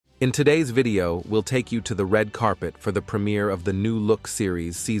In today's video, we'll take you to the red carpet for the premiere of the New Look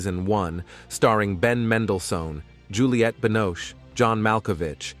series Season 1, starring Ben Mendelsohn, Juliette Binoche, John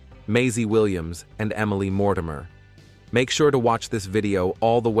Malkovich, Maisie Williams, and Emily Mortimer. Make sure to watch this video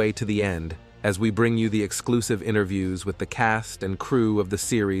all the way to the end as we bring you the exclusive interviews with the cast and crew of the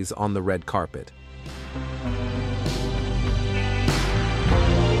series on the red carpet.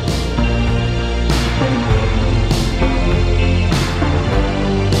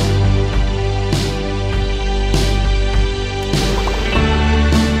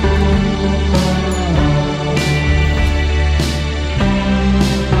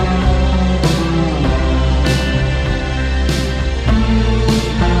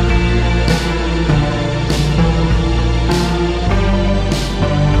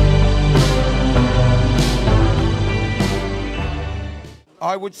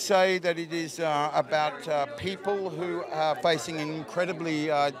 I would say that it is about people who are facing an incredibly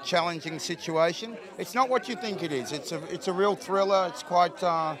challenging situation. It's not what you think it is. It's a real thriller. It's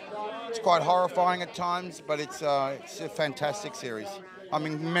quite horrifying at times, but it's a fantastic series. I'm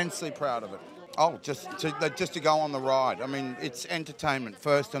immensely proud of it. Oh, just to go on the ride. I mean, it's entertainment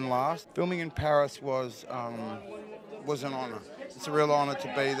first and last. Filming in Paris was an honour. It's a real honour to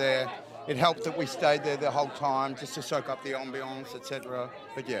be there. It helped that we stayed there the whole time just to soak up the ambience, etc.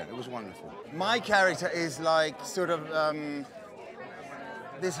 But yeah, it was wonderful. My character is like sort of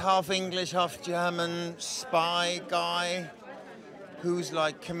this half English, half German spy guy who's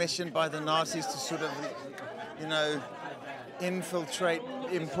like commissioned by the Nazis to sort of, you know, infiltrate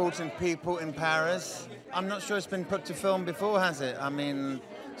important people in Paris. I'm not sure it's been put to film before, has it? I mean,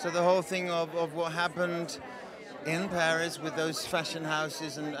 so the whole thing of what happened in Paris with those fashion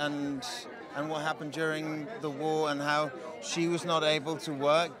houses and what happened during the war and how she was not able to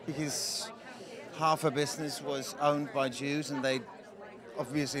work because half her business was owned by Jews and they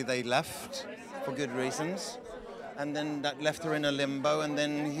left for good reasons. And then that left her in a limbo, and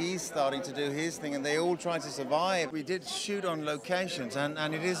then he's starting to do his thing, and they all try to survive. We did shoot on locations,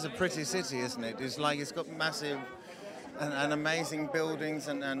 and it is a pretty city, isn't it? It's like it's got massive and amazing buildings,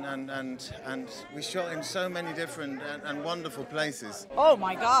 and we shot in so many different and wonderful places. Oh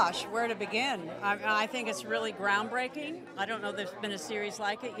my gosh, where to begin? I think it's really groundbreaking. I don't know there's been a series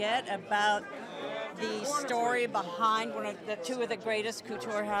like it yet about the story behind two of the greatest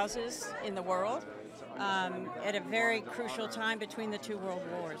couture houses in the world at a very crucial time between the two world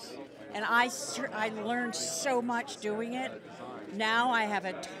wars. And I learned so much doing it. Now I have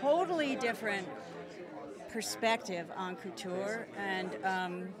a totally different perspective on couture, and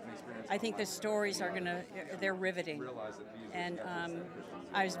I think the stories they're riveting. And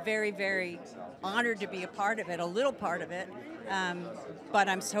I was very, very honored to be a part of it, a little part of it, but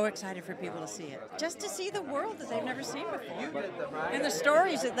I'm so excited for people to see it. Just to see the world that they've never seen before, and the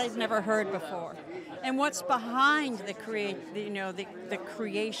stories that they've never heard before, and what's behind the creation.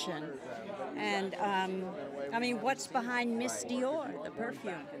 And I mean, what's behind Miss Dior, the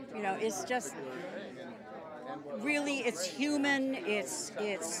perfume? You know, it's just really, it's human. It's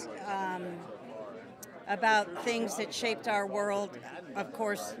about things that shaped our world. Of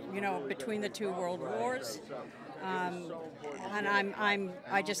course, you know, between the two world wars. And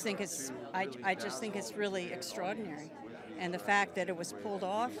I just think it's really extraordinary, and the fact that it was pulled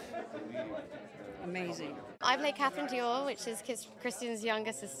off, amazing. I play Catherine Dior, which is Christian's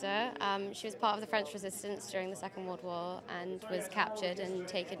younger sister. She was part of the French resistance during the Second World War and was captured and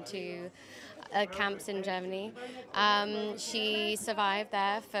taken to camps in Germany. She survived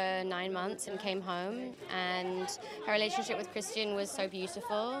there for 9 months and came home, and her relationship with Christian was so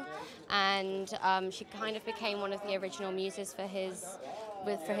beautiful, and she kind of became one of the original muses for his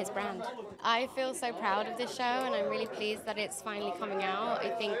brand. I feel so proud of this show, and I'm really pleased that it's finally coming out.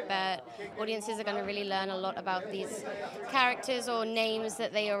 I think that audiences are going to really learn a lot about these characters or names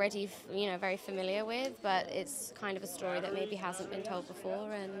that they already, very familiar with, but it's kind of a story that maybe hasn't been told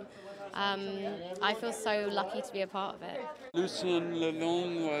before, and I feel so lucky to be a part of it. Lucien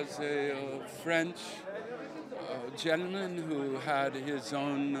Lelong was a French gentleman who had his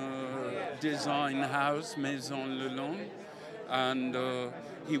own design house, Maison Lelong, and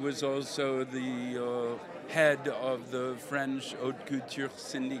he was also the head of the French haute couture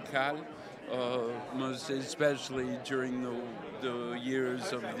syndicale, most especially during the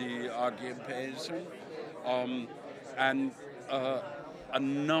years of the occupation, and a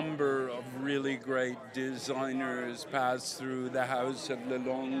number of really great designers passed through the house of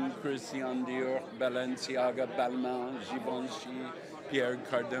Lelong, Christian Dior, Balenciaga, Balmain, Givenchy, Pierre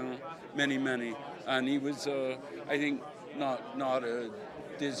Cardin, many. And he was, I think, not a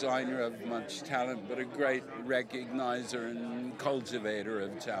designer of much talent, but a great recognizer and cultivator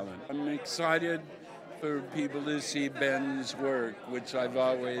of talent. I'm excited for people to see Ben's work, which I've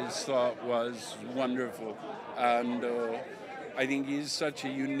always thought was wonderful. And I think he's such a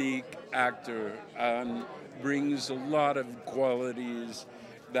unique actor and brings a lot of qualities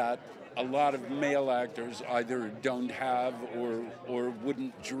that a lot of male actors either don't have or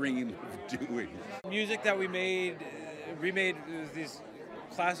wouldn't dream of doing. Music that we remade these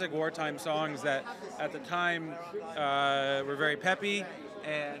classic wartime songs that at the time were very peppy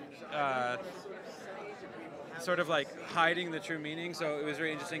and sort of like hiding the true meaning. So it was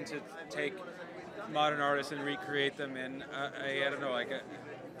very interesting to take modern artists and recreate them and I don't know,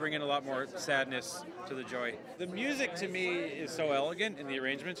 bring in a lot more sadness to the joy. The music to me is so elegant and the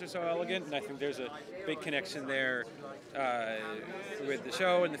arrangements are so elegant, and I think there's a big connection there with the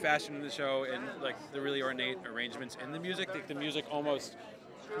show and the fashion in the show and like the really ornate arrangements in the music. I think the music almost,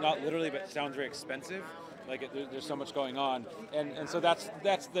 not literally, but sounds very expensive. Like there's so much going on, and so that's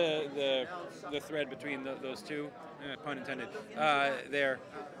the thread between those two, pun intended, there.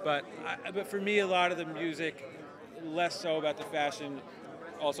 But for me, a lot of the music, less so about the fashion.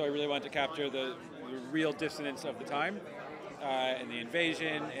 Also, I really wanted to capture the real dissonance of the time and the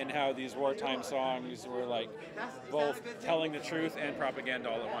invasion and how these wartime songs were like both telling the truth and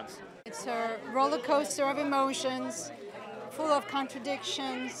propaganda all at once. It's a roller coaster of emotions, full of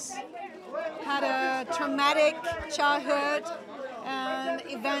contradictions, had a traumatic childhood and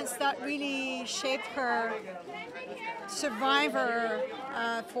events that really shaped her survivor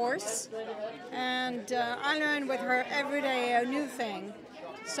force. And I learned with her every day a new thing.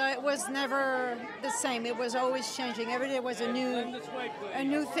 So it was never the same. It was always changing. Every day was a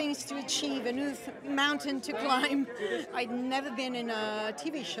new things to achieve, a new mountain to climb. I'd never been in a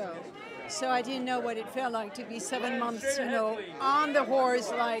TV show, so I didn't know what it felt like to be 7 months, on the horse,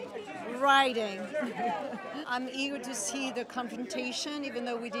 like riding. I'm eager to see the confrontation, even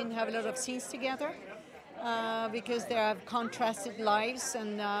though we didn't have a lot of scenes together, because they have contrasted lives,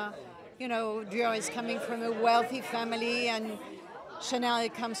 and Dior is coming from a wealthy family, and Chanel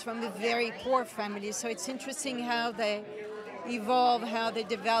comes from a very poor family, so it's interesting how they evolve, how they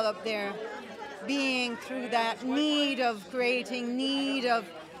develop their being through that need of creating, need of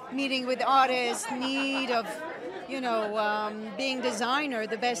meeting with artists, need of, being designer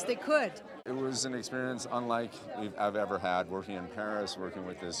the best they could. It was an experience unlike I've ever had, working in Paris, working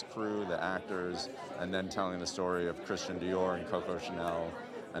with this crew, the actors, and then telling the story of Christian Dior and Coco Chanel,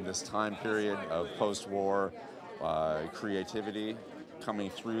 and this time period of post-war creativity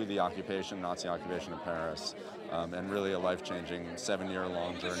coming through the Nazi occupation of Paris, and really a life-changing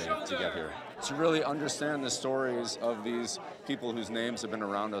 7-year-long journey to get here. To really understand the stories of these people whose names have been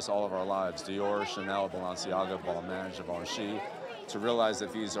around us all of our lives, Dior, Chanel, Balenciaga, Balmain, Givenchy, to realize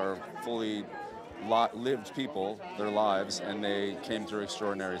that these are fully lived people, their lives, and they came through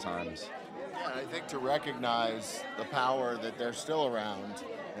extraordinary times. Yeah, I think to recognize the power that they're still around,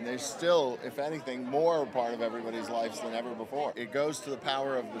 and they're still, if anything, more a part of everybody's lives than ever before. It goes to the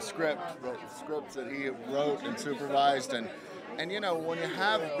power of the scripts that he wrote and supervised, and when you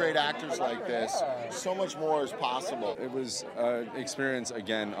have great actors like this, so much more is possible. It was an experience,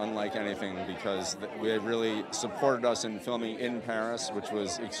 again, unlike anything, because they really supported us in filming in Paris, which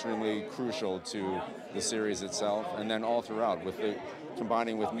was extremely crucial to the series itself, and then all throughout,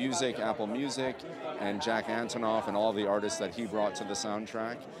 combining with music, Apple Music, and Jack Antonoff and all the artists that he brought to the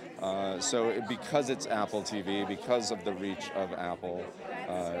soundtrack. Because it's Apple TV, because of the reach of Apple,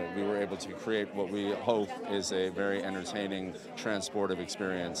 we were able to create what we hope is a very entertaining, transportive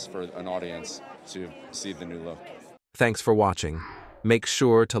experience for an audience to see the new look. Thanks for watching. Make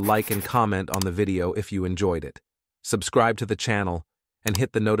sure to like and comment on the video if you enjoyed it. Subscribe to the channel and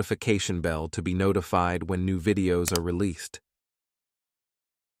hit the notification bell to be notified when new videos are released.